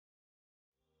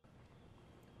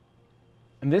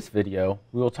In this video,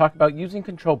 we will talk about using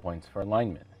control points for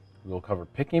alignment. We will cover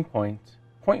picking points,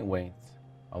 point weights,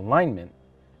 alignment,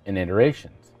 and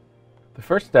iterations. The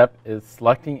first step is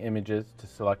selecting images to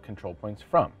select control points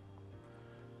from.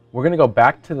 We're going to go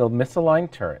back to the misaligned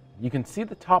turret. You can see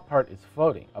the top part is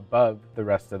floating above the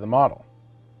rest of the model.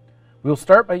 We will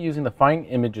start by using the Find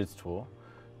Images tool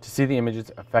to see the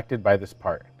images affected by this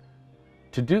part.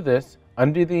 To do this,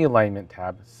 under the Alignment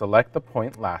tab, select the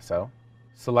point lasso,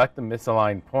 select the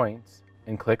misaligned points,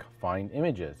 and click Find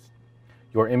Images.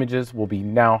 Your images will be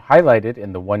now highlighted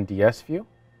in the 1DS view,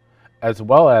 as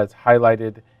well as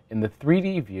highlighted in the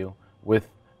 3D view with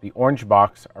the orange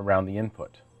box around the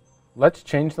input. Let's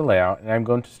change the layout, and I'm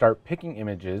going to start picking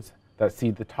images that see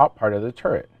the top part of the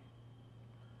turret.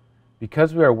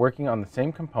 Because we are working on the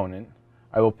same component,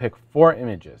 I will pick 4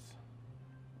 images.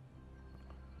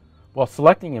 While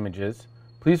selecting images,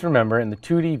 please remember in the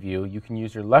 2D view you can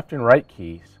use your left and right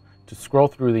keys to scroll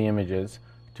through the images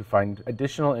to find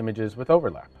additional images with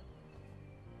overlap.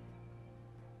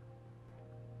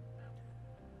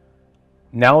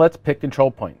 Now let's pick control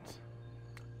points.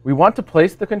 We want to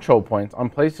place the control points on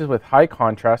places with high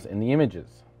contrast in the images,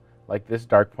 like this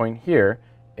dark point here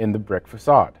in the brick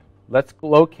facade. Let's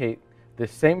locate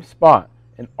this same spot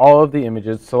in all of the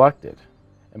images selected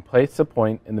and place the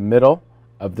point in the middle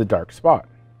of the dark spot.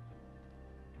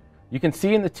 You can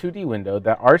see in the 2D window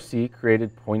that RC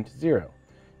created point 0.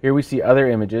 Here we see other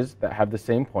images that have the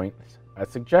same points as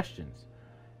suggestions.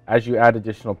 As you add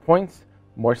additional points,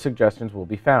 more suggestions will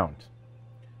be found.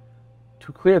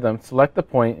 To clear them, select the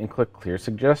point and click Clear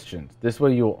Suggestions. This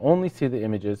way you will only see the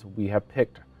images we have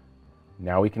picked.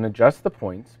 Now we can adjust the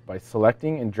points by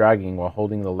selecting and dragging while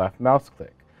holding the left mouse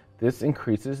click. This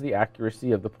increases the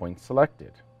accuracy of the points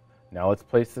selected. Now let's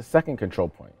place the second control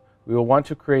point. We will want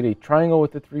to create a triangle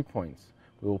with the 3 points.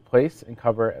 We will place and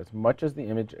cover as much of the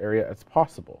image area as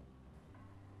possible.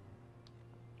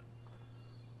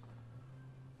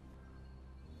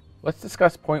 Let's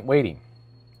discuss point weighting.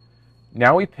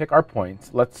 Now we pick our points.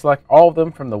 Let's select all of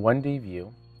them from the 1D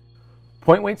view.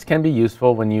 Point weights can be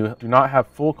useful when you do not have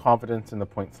full confidence in the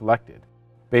point selected.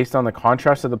 Based on the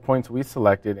contrast of the points we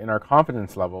selected and our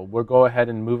confidence level, we'll go ahead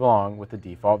and move along with the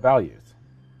default values.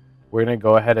 We're going to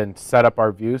go ahead and set up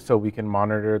our view so we can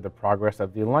monitor the progress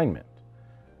of the alignment.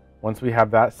 Once we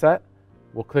have that set,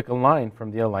 we'll click Align from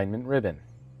the alignment ribbon.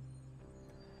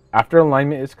 After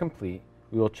alignment is complete,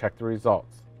 we will check the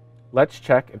results. Let's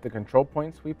check if the control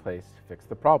points we placed fix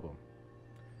the problem.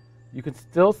 You can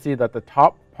still see that the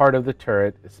top part of the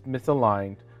turret is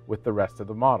misaligned with the rest of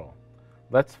the model.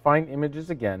 Let's find images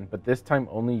again, but this time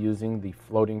only using the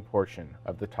floating portion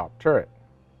of the top turret.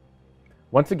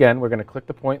 Once again, we're going to click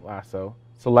the point lasso,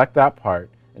 select that part,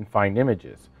 and find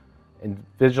images, and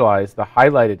visualize the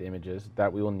highlighted images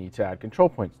that we will need to add control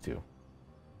points to.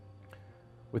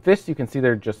 With this, you can see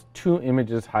there are just 2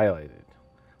 images highlighted.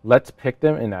 Let's pick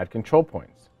them and add control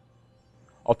points.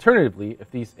 Alternatively, if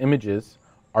these images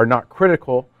are not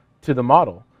critical to the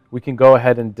model, we can go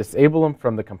ahead and disable them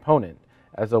from the component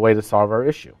as a way to solve our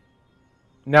issue.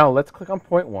 Now let's click on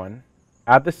point 1,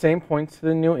 add the same points to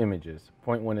the new images.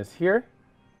 Point 1 is here.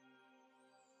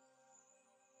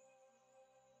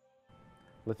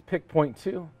 Let's pick point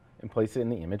 2 and place it in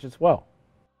the image as well.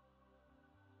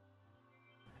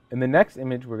 In the next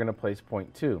image, we're going to place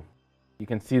point 2. You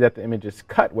can see that the image is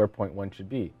cut where point 1 should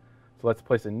be. So let's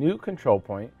place a new control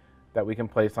point that we can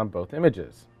place on both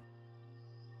images.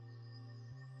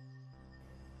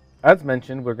 As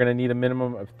mentioned, we're going to need a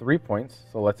minimum of 3 points,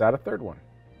 so let's add a third one.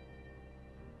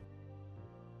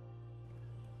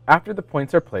 After the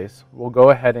points are placed, we'll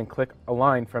go ahead and click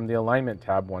Align from the Alignment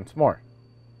tab once more.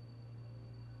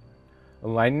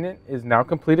 Alignment is now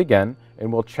complete again,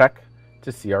 and we'll check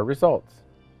to see our results.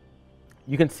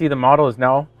 You can see the model is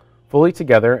now fully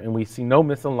together, and we see no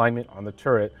misalignment on the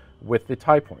turret with the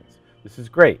tie points. This is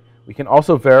great. We can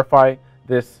also verify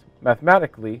this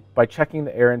mathematically by checking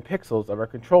the error in pixels of our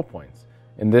control points,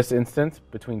 in this instance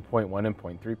between 0.1 and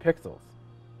 0.3 pixels.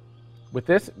 With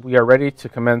this, we are ready to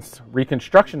commence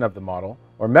reconstruction of the model,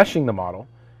 or meshing the model,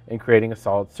 and creating a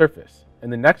solid surface. In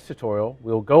the next tutorial,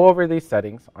 we'll go over these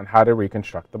settings on how to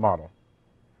reconstruct the model.